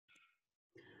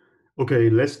Okay,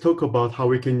 let's talk about how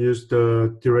we can use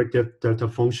the direct delta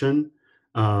function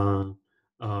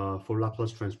for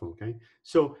Laplace transform. Okay,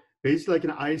 so basically, like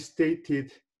I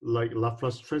stated, like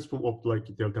Laplace transform of like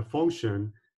delta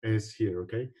function is here.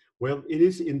 Okay, well, it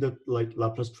is in the like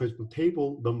Laplace transform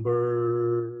table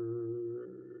number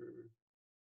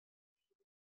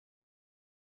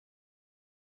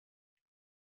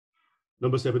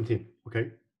 17.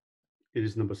 Okay, it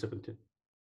is number 17.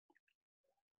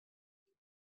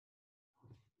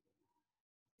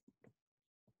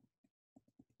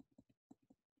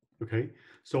 Okay,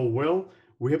 so well,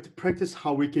 we have to practice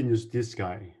how we can use this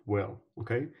guy well.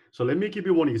 Okay, so let me give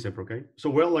you one example. Okay, so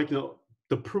well, like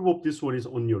the proof of this one is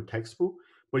on your textbook,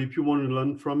 but if you want to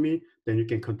learn from me, then you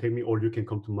can contact me or you can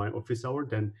come to my office hour,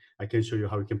 then I can show you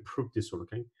how you can prove this one.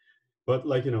 Okay, but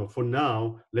like for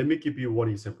now, let me give you one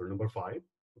example, number 5.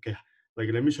 Okay, like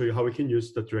let me show you how we can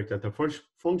use the direct data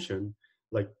function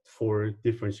like for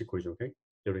differential equation. Okay,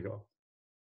 here we go.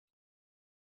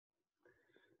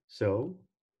 So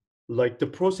like the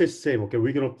process same. Okay,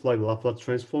 we're gonna apply Laplace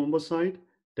transform on the side.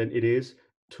 Then it is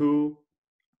 2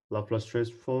 Laplace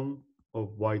transform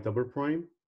of y double prime,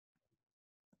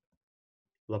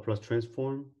 Laplace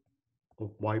transform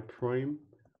of y prime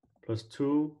plus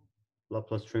 2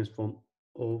 Laplace transform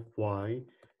of y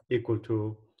equal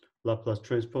to Laplace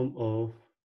transform of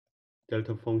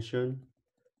delta function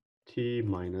t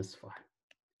minus 5.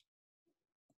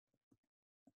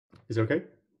 Is it okay?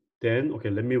 Then okay,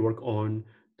 let me work on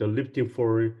the lifting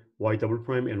for y double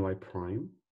prime and y prime.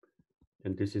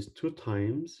 And this is 2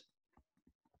 times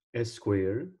s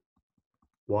squared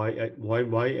y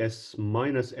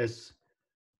minus s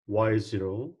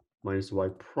y0 minus y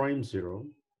prime 0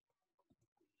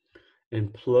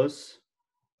 and plus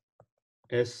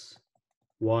s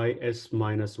ys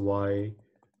minus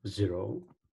y0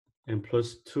 and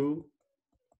plus 2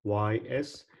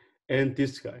 ys and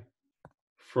this guy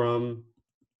from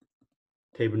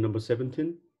table number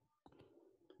 17.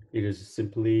 It is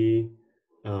simply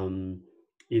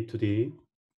e to the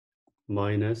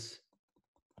minus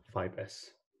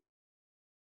 5s.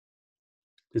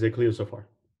 Is that clear so far?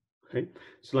 Okay,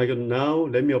 so like now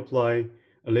let me apply,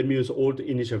 let me use all the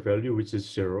initial value, which is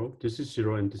 0. This is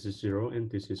 0 and this is 0 and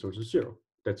this is also 0.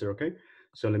 That's it, okay?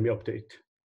 So let me update.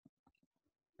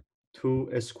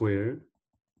 2s squared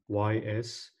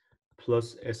ys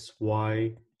plus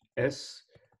sys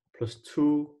plus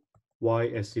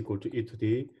 2ys equal to e to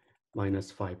the minus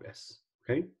 5s,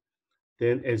 okay?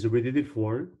 Then as we did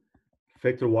before,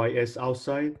 factor ys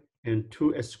outside and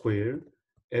 2s squared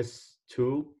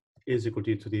s2 is equal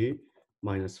to e to the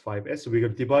minus 5s. We're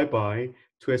going to divide by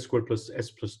 2s squared plus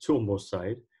s plus 2 on both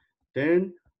sides.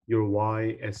 Then your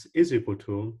ys is equal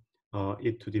to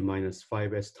e to the minus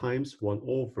 5s times 1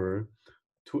 over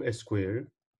 2s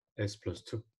squared s plus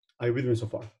 2. Are you with me so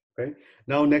far? Okay.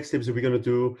 Now next step is we're going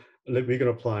to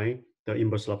apply the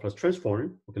inverse Laplace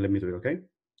transform. Okay, let me do it. Okay.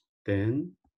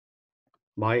 Then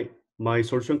my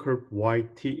solution curve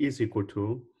yt is equal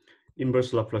to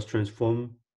inverse Laplace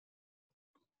transform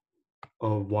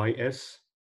of ys,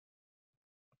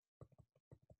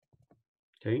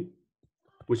 okay,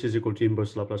 which is equal to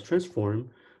inverse Laplace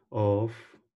transform of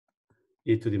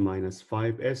e to the minus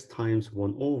 5s times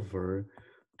 1 over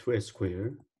 2s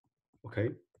squared, okay.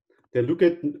 Then look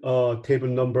at table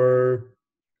number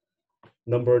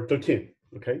 13,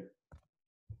 okay.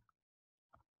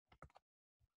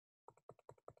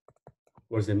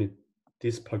 What does that mean?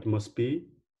 This part must be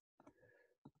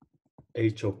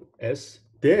h of s.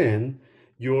 Then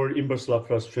your inverse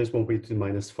Laplace transform of e to the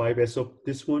minus 5s of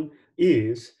this one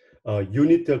is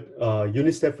unit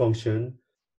step function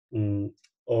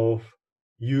of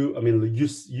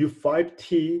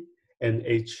u5t and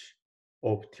h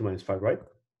of t minus 5, right?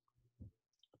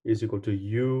 Is equal to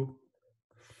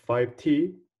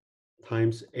u5t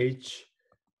times h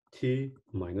t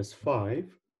minus 5,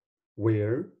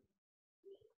 where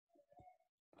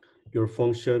your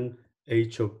function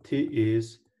h of t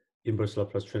is inverse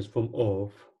Laplace transform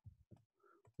of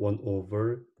 1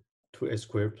 over 2s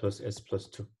squared plus s plus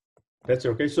 2. That's it,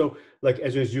 okay? So like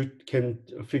as soon as you can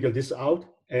figure this out,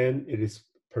 and it is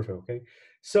perfect, okay?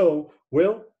 So,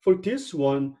 well, for this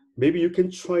one, maybe you can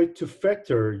try to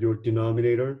factor your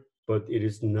denominator, but it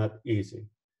is not easy.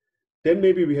 Then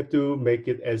maybe we have to make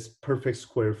it as perfect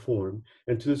square form.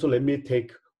 And to do so, let me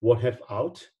take 1/2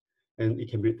 out, and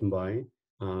it can be written by,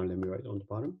 let me write on the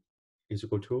bottom, is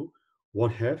equal to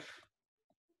 1/2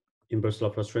 inverse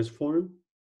Laplace transform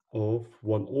of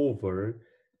 1 over,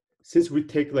 since we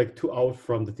take like 2 out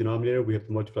from the denominator, we have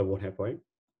to multiply 1/2, right?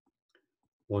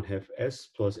 1/2 s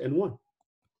plus n1,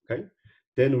 okay?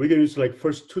 Then we're gonna use like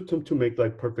first two terms to make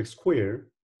like perfect square.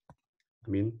 I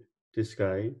mean, this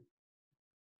guy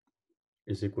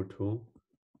is equal to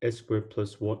s squared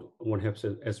plus 1 half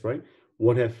s, right?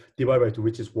 1 half divided by 2,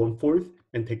 which is 1/4,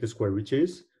 and take the square, which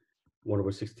is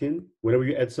 1/16. Whenever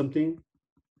you add something,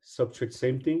 subtract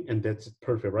same thing, and that's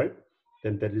perfect, right?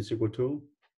 Then that is equal to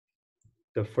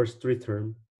the first three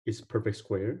term is perfect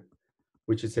square,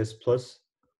 which it says plus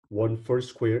 1/4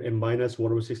 square and minus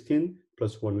 1/16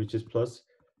 plus 1, which is plus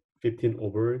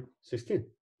 15/16.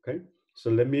 Okay, so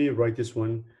let me write this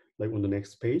one like on the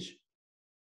next page,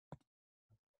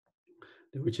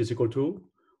 which is equal to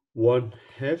 1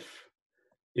 half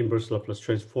inverse Laplace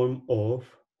transform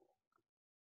of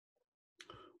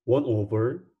 1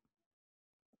 over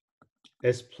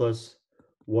s plus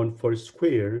 1/4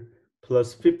 square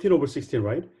plus 15/16,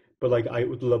 right? But like I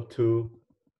would love to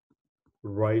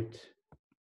write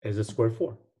as a square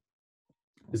form.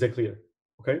 Is that clear?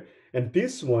 Okay, and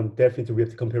this one definitely we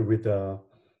have to compare with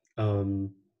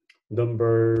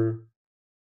number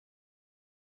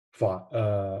 5.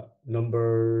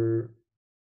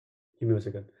 Give me a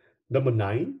second. Number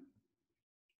 9.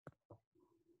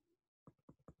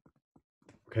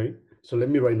 Okay, so let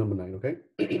me write number 9. Okay,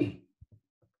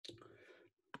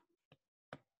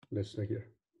 let's start here,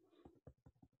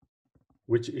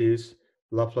 which is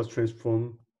Laplace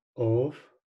transform of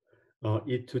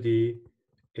e to the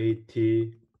at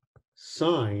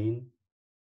sine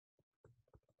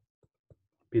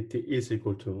bt is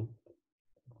equal to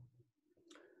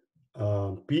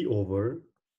b over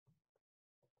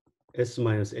s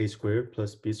minus a squared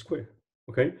plus b squared.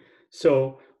 Okay,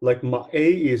 so like my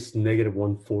a is negative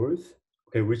 1/4,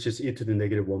 okay, which is e to the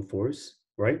negative 1/4,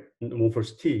 right?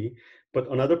 1/4 t. But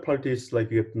another part is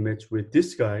like you have to match with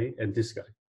this guy and this guy.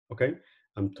 Okay,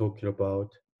 I'm talking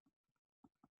about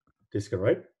this guy,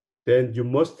 right? Then you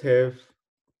must have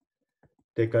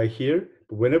that guy here.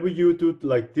 But whenever you do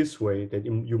like this way,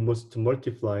 then you must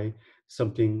multiply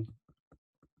something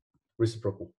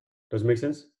reciprocal. Does it make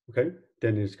sense? Okay,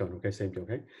 then it's gone. Okay, same thing.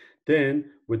 Okay,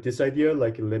 then with this idea,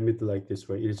 like limit like this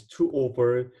way, it is 2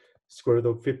 over square root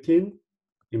of 15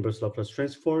 inverse Laplace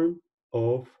transform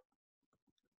of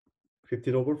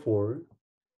 15/4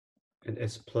 and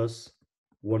s plus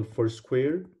 1/4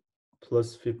 square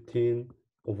plus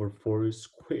 15/4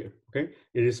 square. Okay,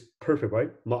 it is perfect,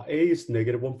 right? My a is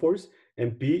negative 1/4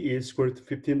 and b is square root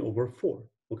 15/4.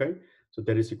 Okay, so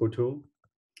that is equal to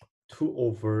 2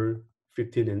 over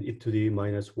 15 and e to the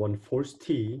minus 1/4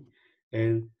 t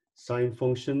and sine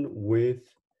function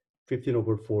with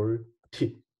 15/4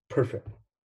 t. Perfect.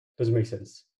 Doesn't make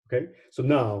sense. Okay, so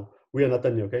now we are not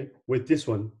done yet. Okay, with this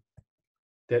one,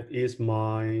 that is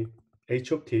my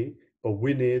h of t, but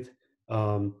we need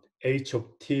h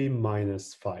of t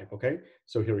minus 5. Okay,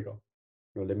 so here we go.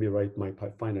 Now let me write my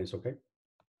finance. Okay,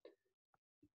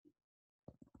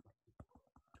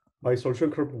 my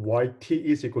solution curve yt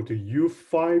is equal to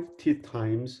u5t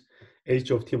times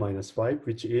h of t minus 5,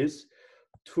 which is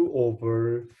 2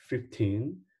 over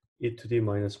 15 e to the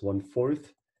minus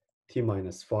 1/4 t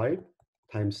minus 5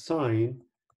 times sine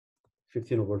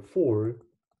 15/4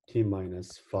 t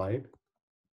minus 5.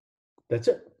 That's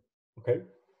it. Okay,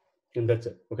 and that's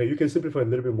it. Okay, you can simplify a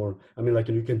little bit more. I mean, like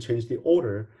you can change the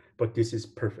order, but this is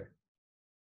perfect.